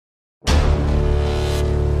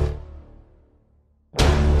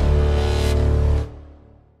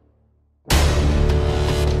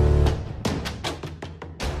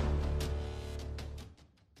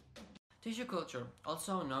Tissue culture,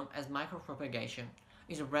 also known as micropropagation,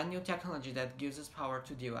 is a brand new technology that gives us power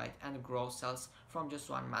to divide and grow cells from just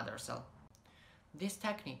one mother cell. This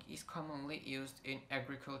technique is commonly used in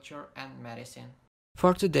agriculture and medicine.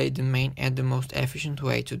 For today, the main and the most efficient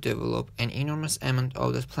way to develop an enormous amount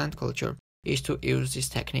of the plant culture is to use this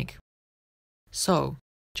technique. So,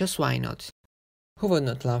 just why not? Who would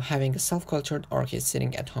not love having a self-cultured orchid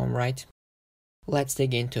sitting at home, right? Let's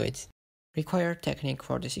dig into it. Required technique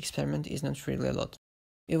for this experiment is not really a lot.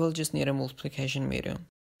 You will just need a multiplication medium,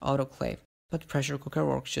 autoclave, but pressure cooker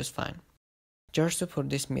works just fine. Jars to put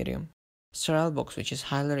this medium, sterile box which is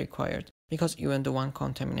highly required because even the one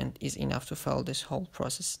contaminant is enough to fail this whole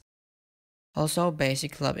process. Also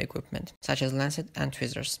basic lab equipment such as lancet and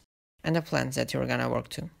tweezers, and the plants that you're gonna work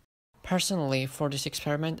to. Personally, for this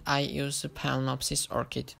experiment I use the Phalaenopsis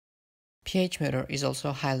orchid. pH meter is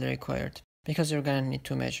also highly required because you're gonna need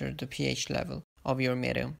to measure the pH level of your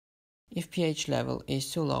medium. If pH level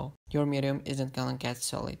is too low, your medium isn't gonna get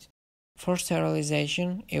solid. For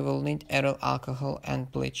sterilization, you will need ethyl alcohol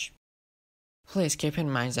and bleach. Please keep in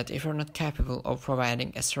mind that if you're not capable of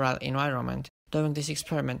providing a sterile environment, doing this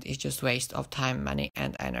experiment is just waste of time, money,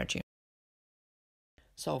 and energy.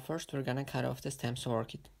 So first we're gonna cut off the stems of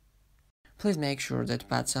orchid. Please make sure that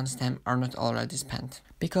buds on stem are not already spent,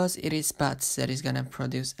 because it is buds that is gonna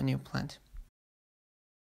produce a new plant.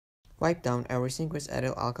 Wipe down everything with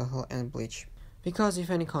ethyl alcohol and bleach, because if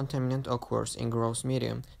any contaminant occurs in gross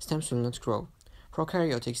medium, stems will not grow.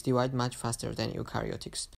 Prokaryotics divide much faster than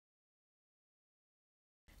eukaryotics.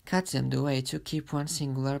 Cut them the way to keep one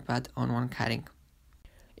singular bud on one cutting.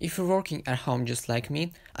 If you're working at home just like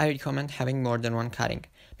me, I recommend having more than one cutting,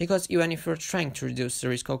 because even if you're trying to reduce the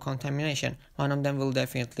risk of contamination, one of them will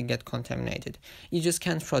definitely get contaminated. You just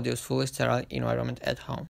can't produce fully sterile environment at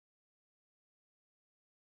home.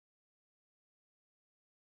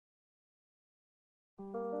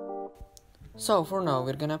 So for now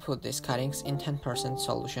we're gonna put these cuttings in 10%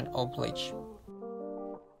 solution of bleach.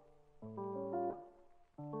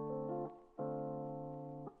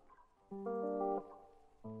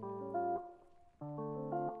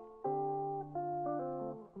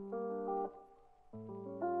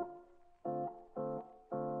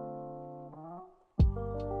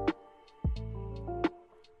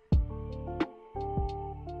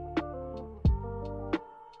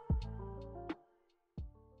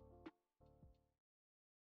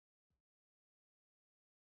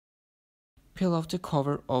 Peel off the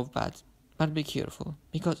cover of bud, but be careful,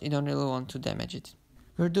 because you don't really want to damage it.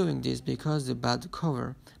 We're doing this because the bud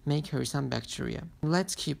cover may carry some bacteria.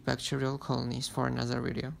 Let's keep bacterial colonies for another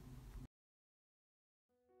video.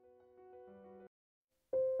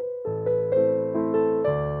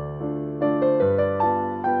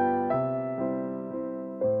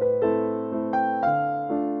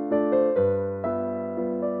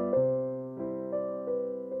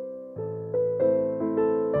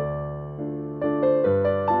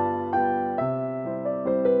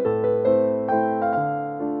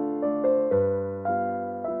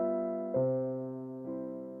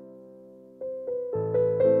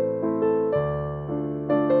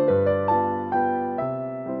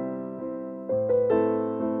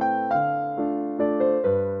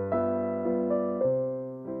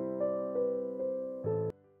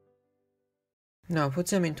 Now put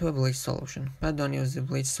them into a bleach solution, but don't use the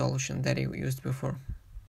bleach solution that you used before.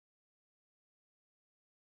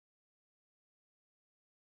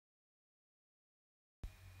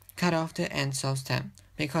 Cut off the ends of stem,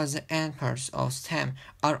 because the end parts of stem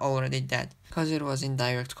are already dead, because it was in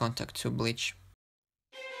direct contact to bleach.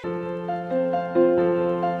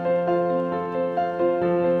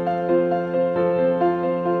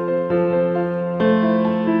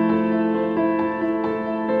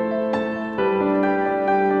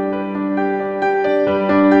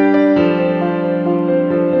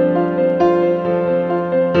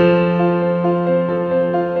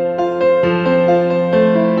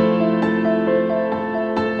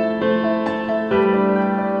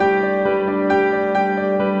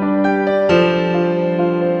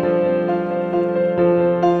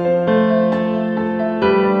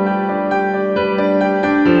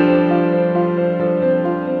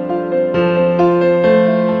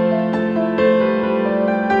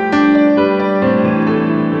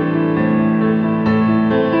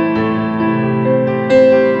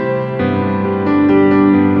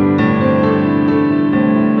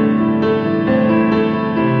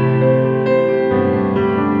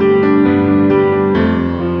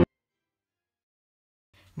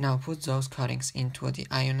 Now put those cuttings into the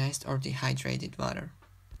ionized or dehydrated water.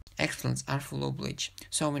 Explants are full of bleach,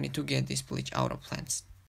 so we need to get this bleach out of plants.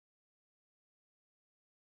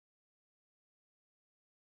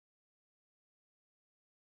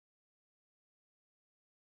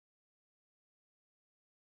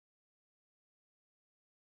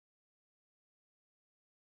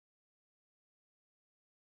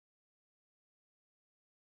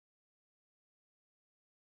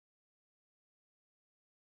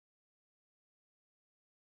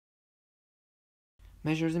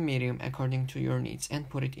 Measure the medium according to your needs and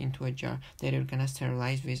put it into a jar that you're gonna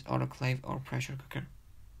sterilize with autoclave or pressure cooker.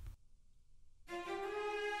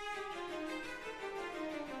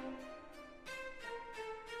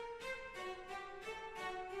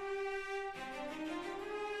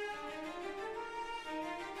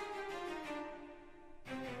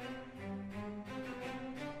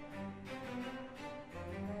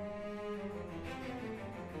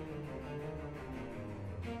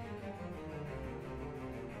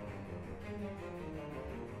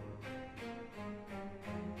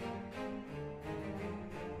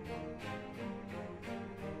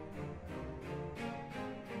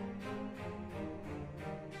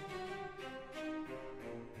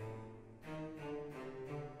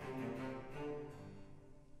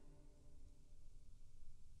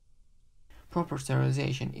 Proper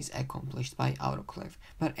sterilization is accomplished by autoclave,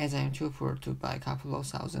 but as I'm too poor to buy a couple of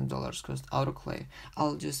 $1,000 cost autoclave,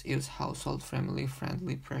 I'll just use household friendly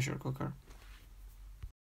pressure cooker.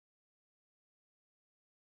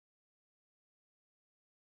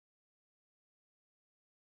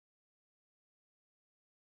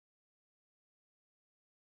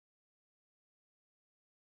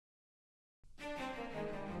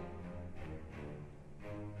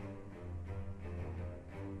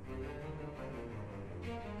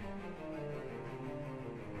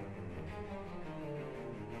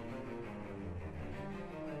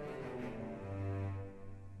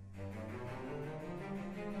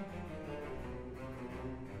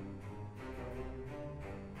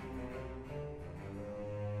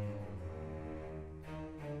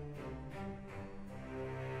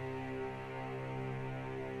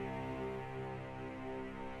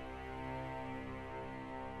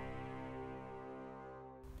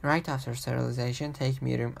 Right after sterilization, take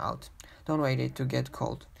medium out. Don't wait it to get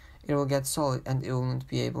cold. It will get solid and you won't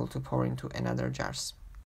be able to pour into another jars.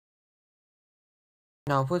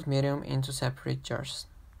 Now put medium into separate jars.